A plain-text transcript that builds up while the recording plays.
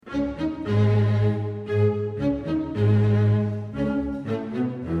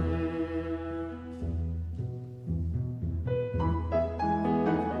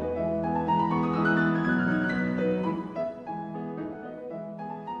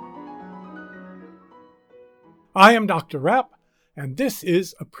I am Dr. Rapp, and this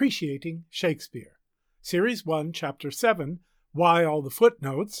is Appreciating Shakespeare, Series 1, Chapter 7, Why All the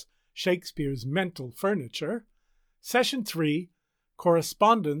Footnotes, Shakespeare's Mental Furniture, Session 3,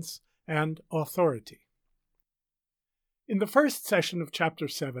 Correspondence and Authority. In the first session of Chapter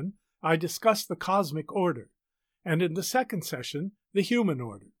 7, I discussed the cosmic order, and in the second session, the human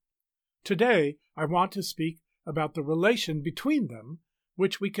order. Today, I want to speak about the relation between them,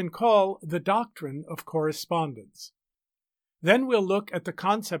 which we can call the doctrine of correspondence. Then we'll look at the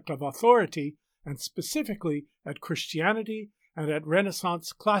concept of authority, and specifically at Christianity and at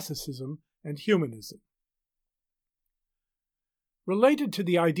Renaissance classicism and humanism. Related to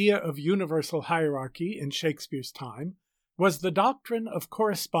the idea of universal hierarchy in Shakespeare's time was the doctrine of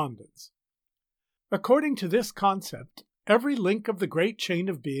correspondence. According to this concept, every link of the great chain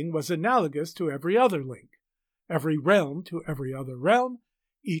of being was analogous to every other link, every realm to every other realm,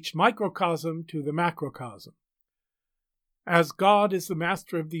 each microcosm to the macrocosm. As God is the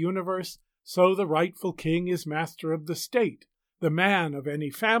master of the universe, so the rightful king is master of the state, the man of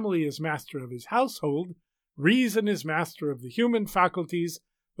any family is master of his household, reason is master of the human faculties,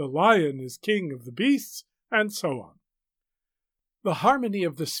 the lion is king of the beasts, and so on. The harmony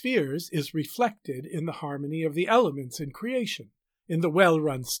of the spheres is reflected in the harmony of the elements in creation, in the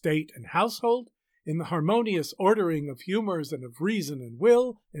well-run state and household, in the harmonious ordering of humors and of reason and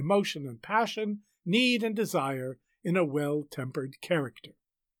will, emotion and passion, need and desire, in a well-tempered character.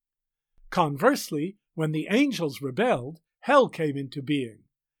 Conversely, when the angels rebelled, hell came into being.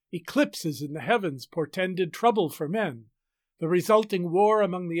 Eclipses in the heavens portended trouble for men. The resulting war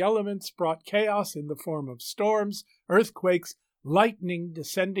among the elements brought chaos in the form of storms, earthquakes, lightning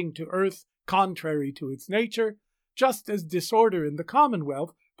descending to earth contrary to its nature, just as disorder in the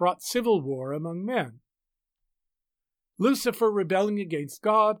Commonwealth brought civil war among men. Lucifer, rebelling against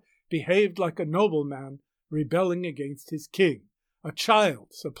God, behaved like a nobleman rebelling against his king, a child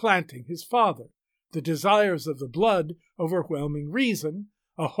supplanting his father, the desires of the blood overwhelming reason,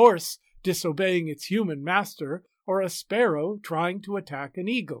 a horse disobeying its human master, or a sparrow trying to attack an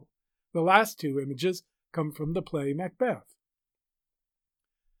eagle. The last two images come from the play Macbeth.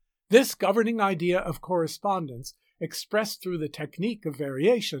 This governing idea of correspondence, expressed through the technique of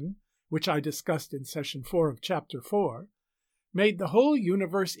variation, which I discussed in Session 4 of Chapter 4, made the whole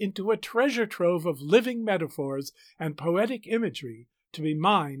universe into a treasure trove of living metaphors and poetic imagery to be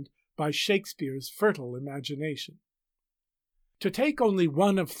mined by Shakespeare's fertile imagination. To take only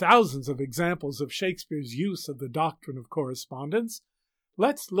one of thousands of examples of Shakespeare's use of the doctrine of correspondence,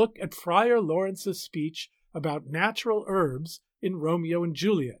 let's look at Friar Lawrence's speech about natural herbs in Romeo and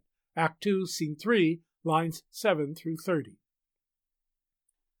Juliet, Act 2, Scene 3, lines 7 through 30.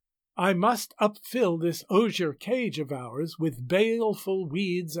 I must upfill this osier cage of ours with baleful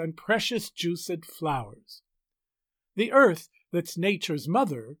weeds and precious juiced flowers. The earth that's nature's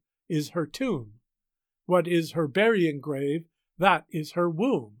mother is her tomb. What is her burying grave, that is her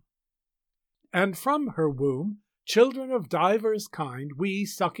womb. And from her womb, children of divers kind we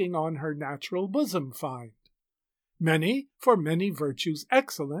sucking on her natural bosom find. Many for many virtues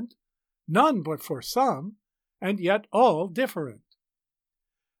excellent, none but for some, and yet all different.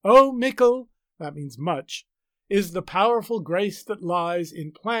 O mickle, that means much, is the powerful grace that lies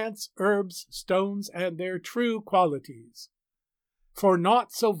in plants, herbs, stones, and their true qualities. For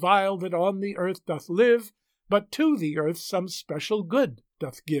naught so vile that on the earth doth live, but to the earth some special good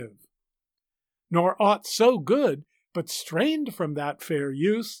doth give. Nor aught so good, but strained from that fair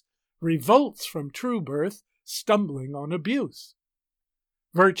use, revolts from true birth, stumbling on abuse.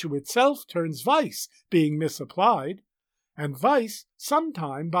 Virtue itself turns vice, being misapplied, and vice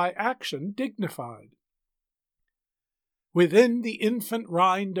sometime by action dignified. Within the infant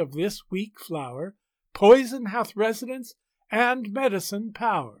rind of this weak flower, poison hath residence and medicine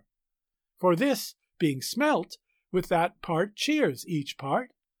power. For this, being smelt, with that part cheers each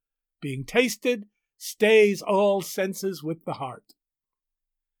part. Being tasted, stays all senses with the heart.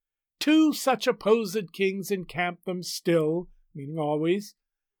 Two such opposed kings encamp them still, meaning always,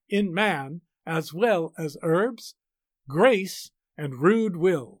 in man as well as herbs, grace and rude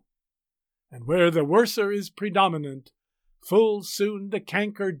will. And where the worser is predominant, full soon the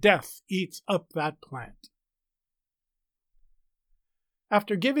canker death eats up that plant.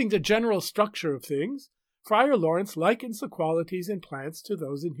 After giving the general structure of things, Friar Lawrence likens the qualities in plants to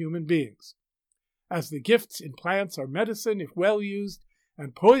those in human beings. As the gifts in plants are medicine if well used,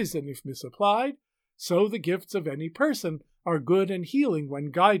 and poison if misapplied, so the gifts of any person are good and healing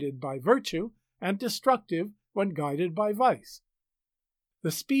when guided by virtue, and destructive when guided by vice.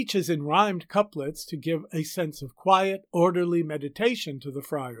 The speech is in rhymed couplets to give a sense of quiet, orderly meditation to the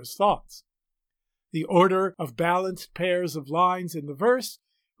friar's thoughts. The order of balanced pairs of lines in the verse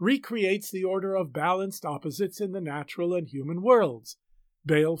recreates the order of balanced opposites in the natural and human worlds: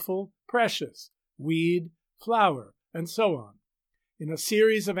 baleful, precious, weed, flower, and so on, in a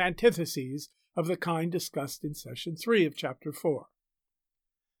series of antitheses of the kind discussed in Session 3 of Chapter 4.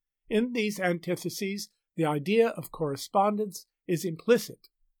 In these antitheses, the idea of correspondence is implicit.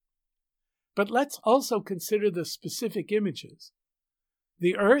 But let's also consider the specific images.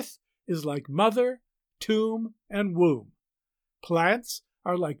 The earth is like mother, tomb, and womb. Plants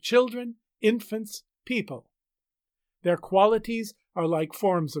are like children, infants, people. Their qualities are like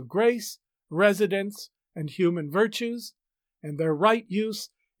forms of grace, residence, and human virtues, and their right use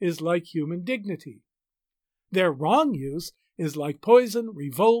is like human dignity. Their wrong use is like poison,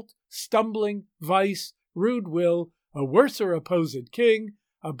 revolt, stumbling, vice, rude will, a worse or opposed king,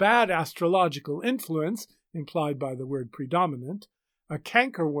 a bad astrological influence, implied by the word predominant, a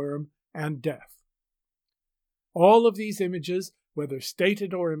cankerworm, and death. All of these images, whether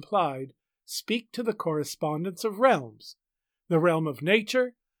stated or implied, speak to the correspondence of realms: the realm of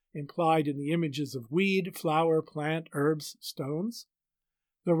nature, implied in the images of weed, flower, plant, herbs, stones;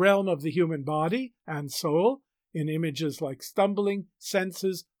 the realm of the human body and soul, in images like stumbling,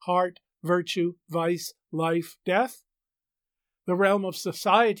 senses, heart, virtue, vice, life, death; the realm of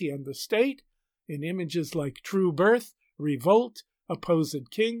society and the state, in images like true birth, revolt, opposed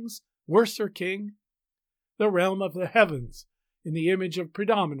kings, worser king; the realm of the heavens, in the image of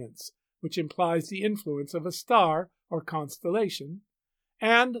predominance, which implies the influence of a star or constellation;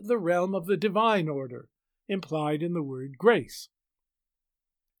 and the realm of the divine order, implied in the word grace.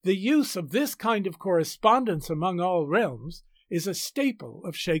 The use of this kind of correspondence among all realms is a staple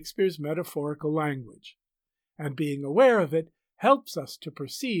of Shakespeare's metaphorical language, and being aware of it helps us to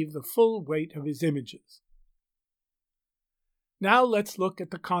perceive the full weight of his images. Now let's look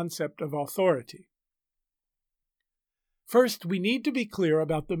at the concept of authority. First, we need to be clear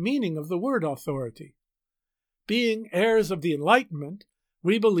about the meaning of the word authority. Being heirs of the Enlightenment,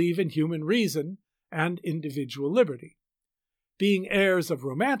 we believe in human reason and individual liberty. Being heirs of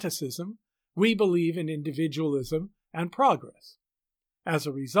Romanticism, we believe in individualism and progress. As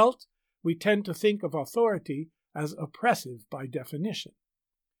a result, we tend to think of authority as oppressive by definition.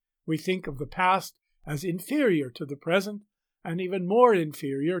 We think of the past as inferior to the present and even more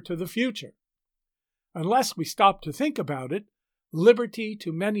inferior to the future. Unless we stop to think about it, liberty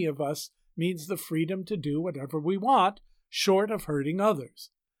to many of us means the freedom to do whatever we want, short of hurting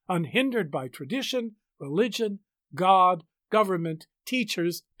others, unhindered by tradition, religion, God, government,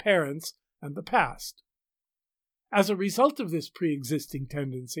 teachers, parents, and the past. As a result of this pre-existing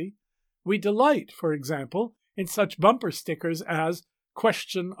tendency, we delight, for example, in such bumper stickers as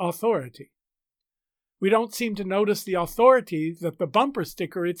 "Question Authority." We don't seem to notice the authority that the bumper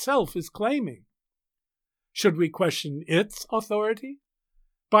sticker itself is claiming. Should we question its authority?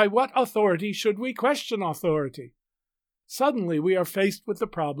 By what authority should we question authority? Suddenly we are faced with the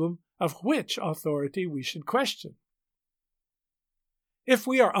problem of which authority we should question. If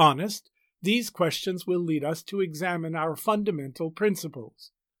we are honest, these questions will lead us to examine our fundamental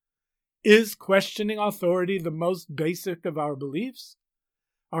principles. Is questioning authority the most basic of our beliefs?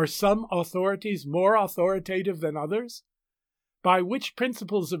 Are some authorities more authoritative than others? By which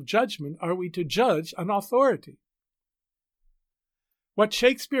principles of judgment are we to judge an authority? What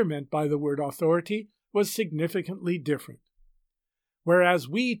Shakespeare meant by the word authority was significantly different. Whereas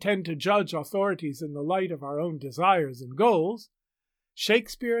we tend to judge authorities in the light of our own desires and goals,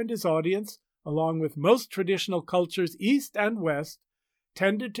 Shakespeare and his audience, along with most traditional cultures east and west,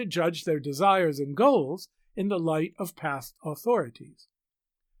 tended to judge their desires and goals in the light of past authorities.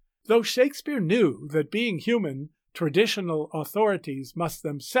 Though Shakespeare knew that, being human, traditional authorities must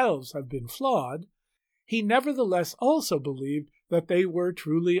themselves have been flawed, he nevertheless also believed that they were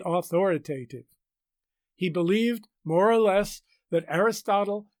truly authoritative. He believed, more or less, that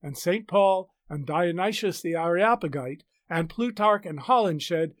Aristotle and St. Paul and Dionysius the Areopagite and Plutarch and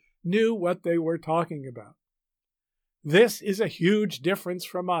Holinshed knew what they were talking about. This is a huge difference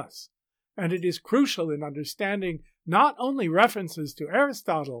from us, and it is crucial in understanding not only references to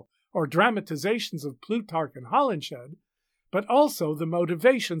Aristotle or dramatizations of Plutarch and Holinshed, but also the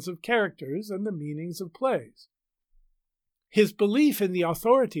motivations of characters and the meanings of plays. His belief in the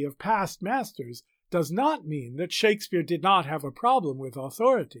authority of past masters does not mean that Shakespeare did not have a problem with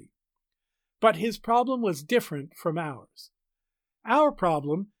authority, but his problem was different from ours. Our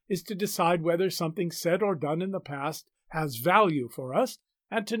problem is to decide whether something said or done in the past has value for us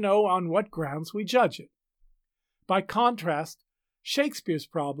and to know on what grounds we judge it. By contrast, Shakespeare's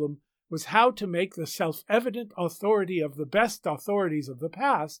problem was how to make the self-evident authority of the best authorities of the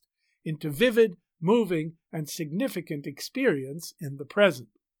past into vivid, moving, and significant experience in the present.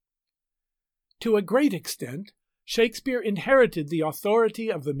 To a great extent, Shakespeare inherited the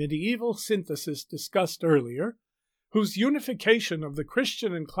authority of the medieval synthesis discussed earlier, whose unification of the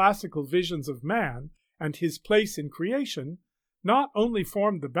Christian and classical visions of man and his place in creation not only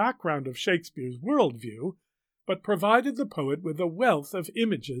formed the background of Shakespeare's worldview, but provided the poet with a wealth of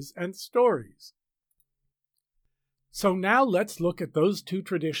images and stories. So now let's look at those two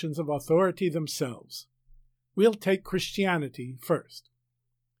traditions of authority themselves. We'll take Christianity first.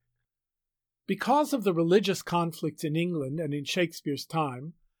 Because of the religious conflicts in England and in Shakespeare's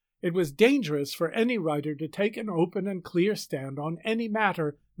time, it was dangerous for any writer to take an open and clear stand on any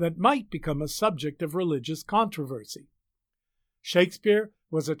matter that might become a subject of religious controversy. Shakespeare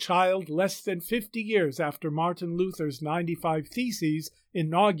was a child less than 50 years after Martin Luther's 95 Theses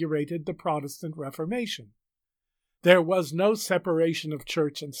inaugurated the Protestant Reformation. There was no separation of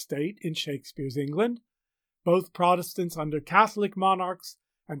church and state in Shakespeare's England. Both Protestants under Catholic monarchs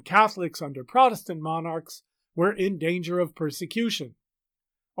and Catholics under Protestant monarchs were in danger of persecution.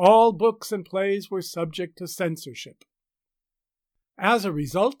 All books and plays were subject to censorship. As a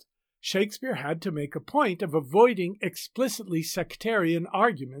result, Shakespeare had to make a point of avoiding explicitly sectarian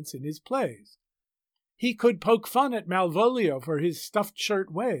arguments in his plays. He could poke fun at Malvolio for his stuffed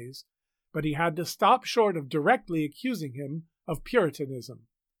shirt ways, but he had to stop short of directly accusing him of Puritanism.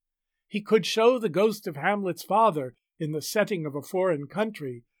 He could show the ghost of Hamlet's father in the setting of a foreign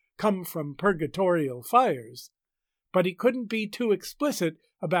country come from purgatorial fires, but he couldn't be too explicit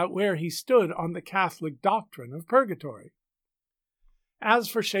about where he stood on the Catholic doctrine of purgatory. As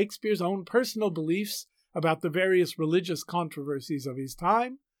for Shakespeare's own personal beliefs about the various religious controversies of his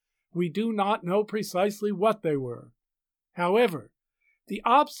time, we do not know precisely what they were. However, the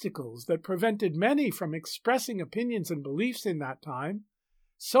obstacles that prevented many from expressing opinions and beliefs in that time,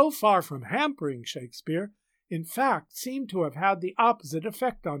 so far from hampering Shakespeare, in fact seem to have had the opposite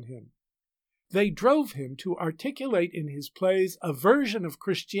effect on him. They drove him to articulate in his plays a version of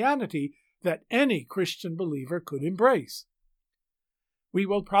Christianity that any Christian believer could embrace. We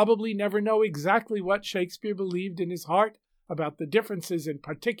will probably never know exactly what Shakespeare believed in his heart about the differences in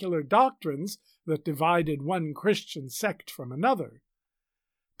particular doctrines that divided one Christian sect from another.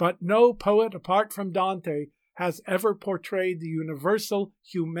 But no poet apart from Dante has ever portrayed the universal,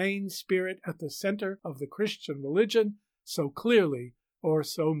 humane spirit at the center of the Christian religion so clearly or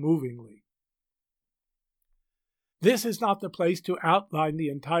so movingly. This is not the place to outline the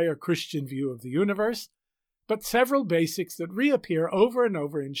entire Christian view of the universe, but several basics that reappear over and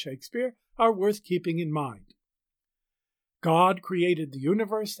over in Shakespeare are worth keeping in mind. God created the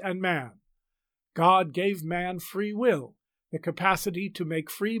universe and man. God gave man free will, the capacity to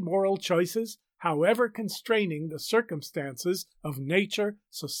make free moral choices, however constraining the circumstances of nature,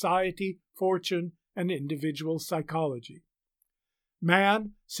 society, fortune, and individual psychology.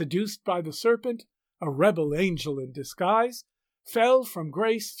 Man, seduced by the serpent, a rebel angel in disguise, fell from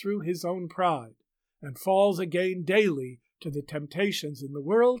grace through his own pride, and falls again daily to the temptations in the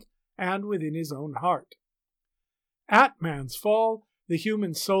world and within his own heart. At man's fall, the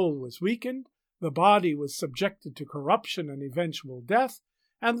human soul was weakened, the body was subjected to corruption and eventual death,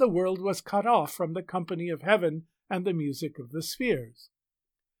 and the world was cut off from the company of heaven and the music of the spheres.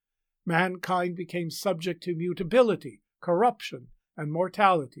 Mankind became subject to mutability, corruption, and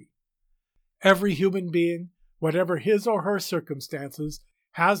mortality. Every human being, whatever his or her circumstances,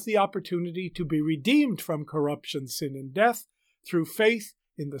 has the opportunity to be redeemed from corruption, sin, and death through faith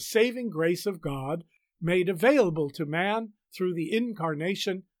in the saving grace of God made available to man through the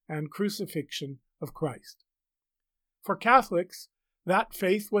incarnation and crucifixion of Christ. For Catholics, that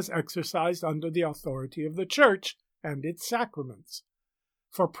faith was exercised under the authority of the Church and its sacraments.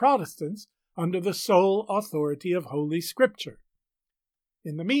 For Protestants, under the sole authority of Holy Scripture.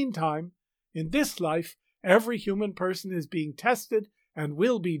 In the meantime, in this life, every human person is being tested and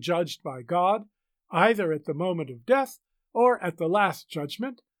will be judged by God, either at the moment of death or at the last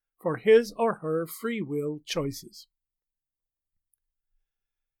judgment, for his or her free will choices.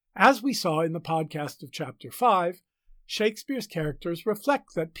 As we saw in the podcast of Chapter 5, Shakespeare's characters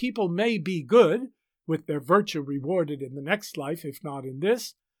reflect that people may be good, with their virtue rewarded in the next life if not in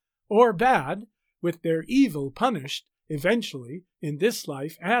this, or bad, with their evil punished eventually in this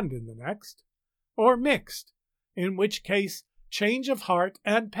life and in the next, or mixed, in which case change of heart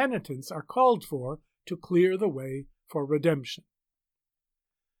and penitence are called for to clear the way for redemption.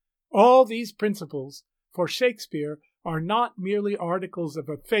 All these principles, for Shakespeare, are not merely articles of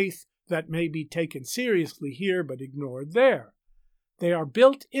a faith that may be taken seriously here but ignored there. They are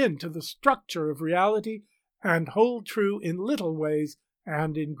built into the structure of reality and hold true in little ways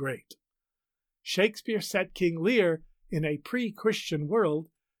and in great. Shakespeare set King Lear in a pre-Christian world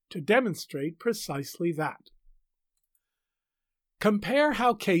to demonstrate precisely that. Compare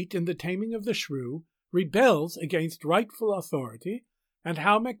how Kate in The Taming of the Shrew rebels against rightful authority and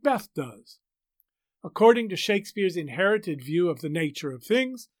how Macbeth does. According to Shakespeare's inherited view of the nature of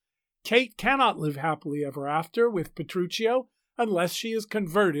things, Kate cannot live happily ever after with Petruchio unless she is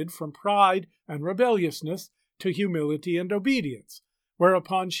converted from pride and rebelliousness to humility and obedience,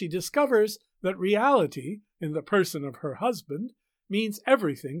 whereupon she discovers that reality, in the person of her husband, means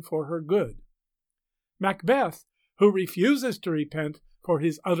everything for her good. Macbeth, who refuses to repent for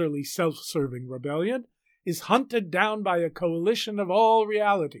his utterly self-serving rebellion, is hunted down by a coalition of all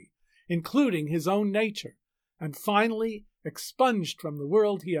reality, including his own nature, and finally expunged from the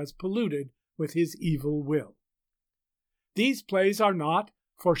world he has polluted with his evil will. These plays are not,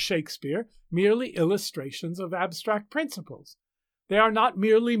 for Shakespeare, merely illustrations of abstract principles. They are not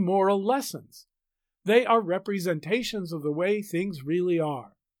merely moral lessons. They are representations of the way things really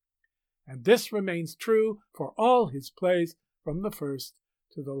are. And this remains true for all his plays from the first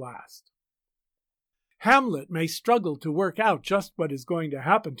to the last. Hamlet may struggle to work out just what is going to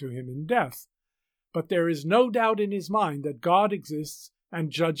happen to him in death, but there is no doubt in his mind that God exists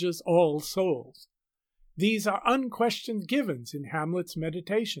and judges all souls. These are unquestioned givens in Hamlet's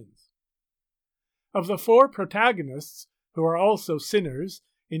meditations. Of the four protagonists, who are also sinners,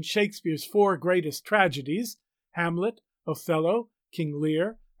 in Shakespeare's four greatest tragedies, Hamlet, Othello, King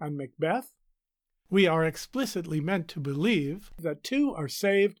Lear, and Macbeth, we are explicitly meant to believe that two are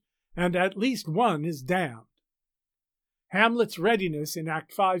saved and at least one is damned. Hamlet's readiness in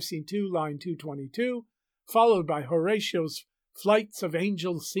Act 5, Scene 2, line 222, followed by Horatio's Flights of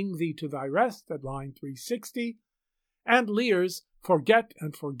angels sing thee to thy rest at line 360, and Lear's Forget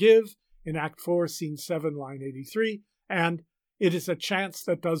and Forgive in Act 4, Scene 7, line 83, and It is a chance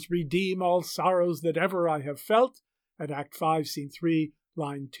that does redeem all sorrows that ever I have felt at Act 5, Scene 3,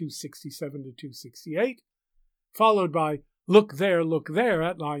 line 267 to 268, followed by Look there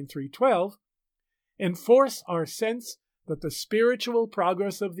at line 312, enforce our sense that the spiritual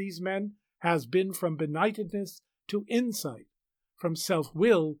progress of these men has been from benightedness to insight, from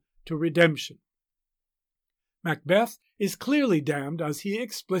self-will to redemption. Macbeth is clearly damned as he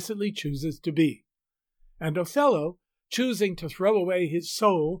explicitly chooses to be, and Othello, choosing to throw away his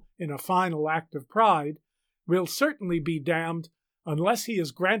soul in a final act of pride, will certainly be damned unless he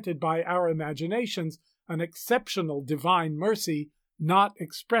is granted by our imaginations an exceptional divine mercy not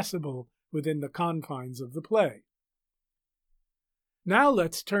expressible within the confines of the play. Now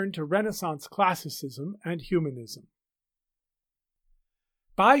let's turn to Renaissance classicism and humanism.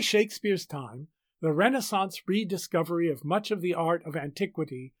 By Shakespeare's time, the Renaissance rediscovery of much of the art of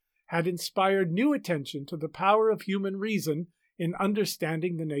antiquity had inspired new attention to the power of human reason in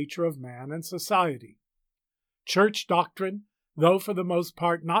understanding the nature of man and society. Church doctrine, though for the most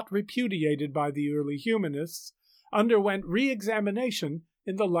part not repudiated by the early humanists, underwent re-examination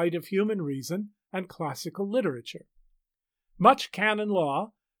in the light of human reason and classical literature. Much canon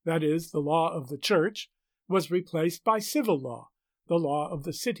law, that is, the law of the church, was replaced by civil law, the law of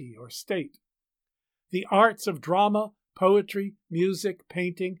the city or state. The arts of drama, poetry, music,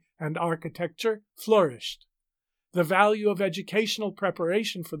 painting, and architecture flourished. The value of educational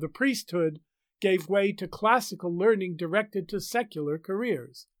preparation for the priesthood gave way to classical learning directed to secular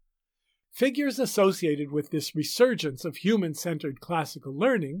careers. Figures associated with this resurgence of human-centered classical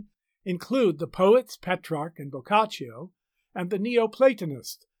learning include the poets Petrarch and Boccaccio, and the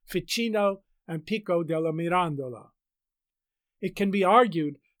Neoplatonist Ficino and Pico della Mirandola. It can be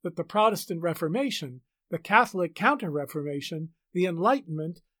argued that the Protestant Reformation, the Catholic Counter-Reformation, the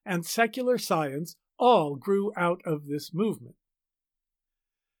Enlightenment, and secular science all grew out of this movement.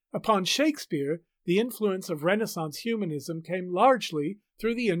 Upon Shakespeare, the influence of Renaissance humanism came largely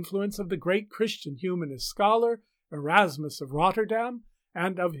through the influence of the great Christian humanist scholar Erasmus of Rotterdam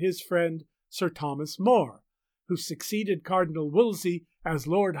and of his friend Sir Thomas More, who succeeded Cardinal Wolsey as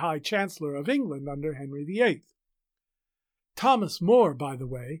Lord High Chancellor of England under Henry VIII. Thomas More, by the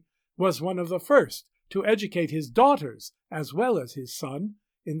way, was one of the first to educate his daughters as well as his son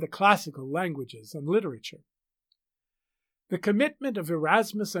in the classical languages and literature. The commitment of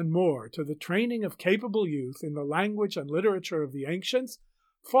Erasmus and More to the training of capable youth in the language and literature of the ancients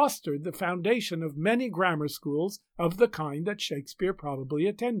fostered the foundation of many grammar schools of the kind that Shakespeare probably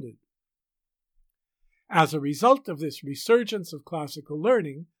attended. As a result of this resurgence of classical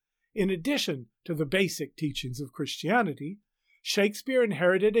learning, in addition to the basic teachings of Christianity, Shakespeare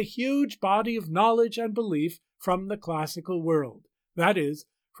inherited a huge body of knowledge and belief from the classical world, that is,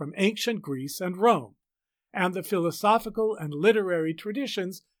 from ancient Greece and Rome, and the philosophical and literary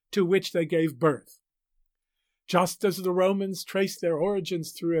traditions to which they gave birth. Just as the Romans traced their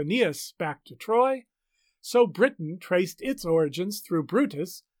origins through Aeneas back to Troy, so Britain traced its origins through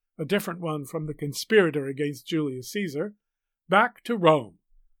Brutus, a different one from the conspirator against Julius Caesar, back to Rome.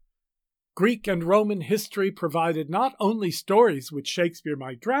 Greek and Roman history provided not only stories which Shakespeare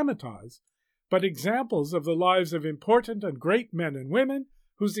might dramatize, but examples of the lives of important and great men and women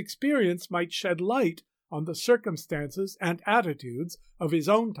whose experience might shed light on the circumstances and attitudes of his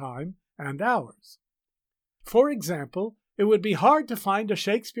own time and ours. For example, it would be hard to find a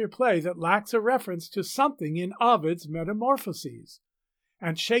Shakespeare play that lacks a reference to something in Ovid's Metamorphoses,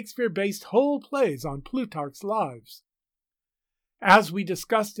 and Shakespeare based whole plays on Plutarch's lives. As we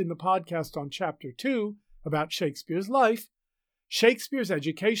discussed in the podcast on Chapter 2 about Shakespeare's life, Shakespeare's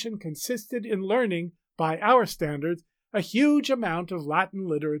education consisted in learning, by our standards, a huge amount of Latin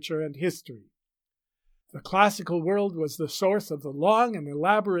literature and history. The classical world was the source of the long and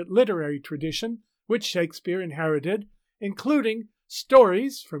elaborate literary tradition which Shakespeare inherited, including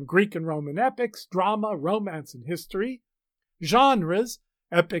stories from Greek and Roman epics, drama, romance, and history, genres,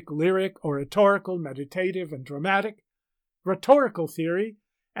 epic, lyric, oratorical, meditative, and dramatic, rhetorical theory,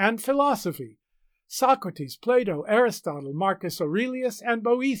 and philosophy, Socrates, Plato, Aristotle, Marcus Aurelius, and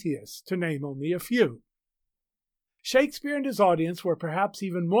Boethius, to name only a few. Shakespeare and his audience were perhaps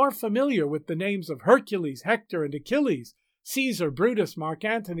even more familiar with the names of Hercules, Hector, and Achilles, Caesar, Brutus, Mark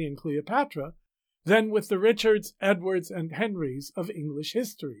Antony, and Cleopatra, than with the Richards, Edwards, and Henrys of English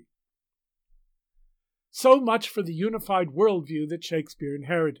history. So much for the unified worldview that Shakespeare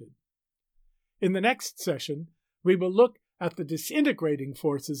inherited. In the next session, we will look at the disintegrating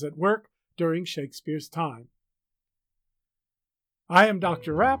forces at work during Shakespeare's time. I am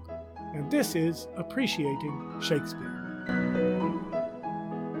Dr. Rapp, and this is Appreciating Shakespeare.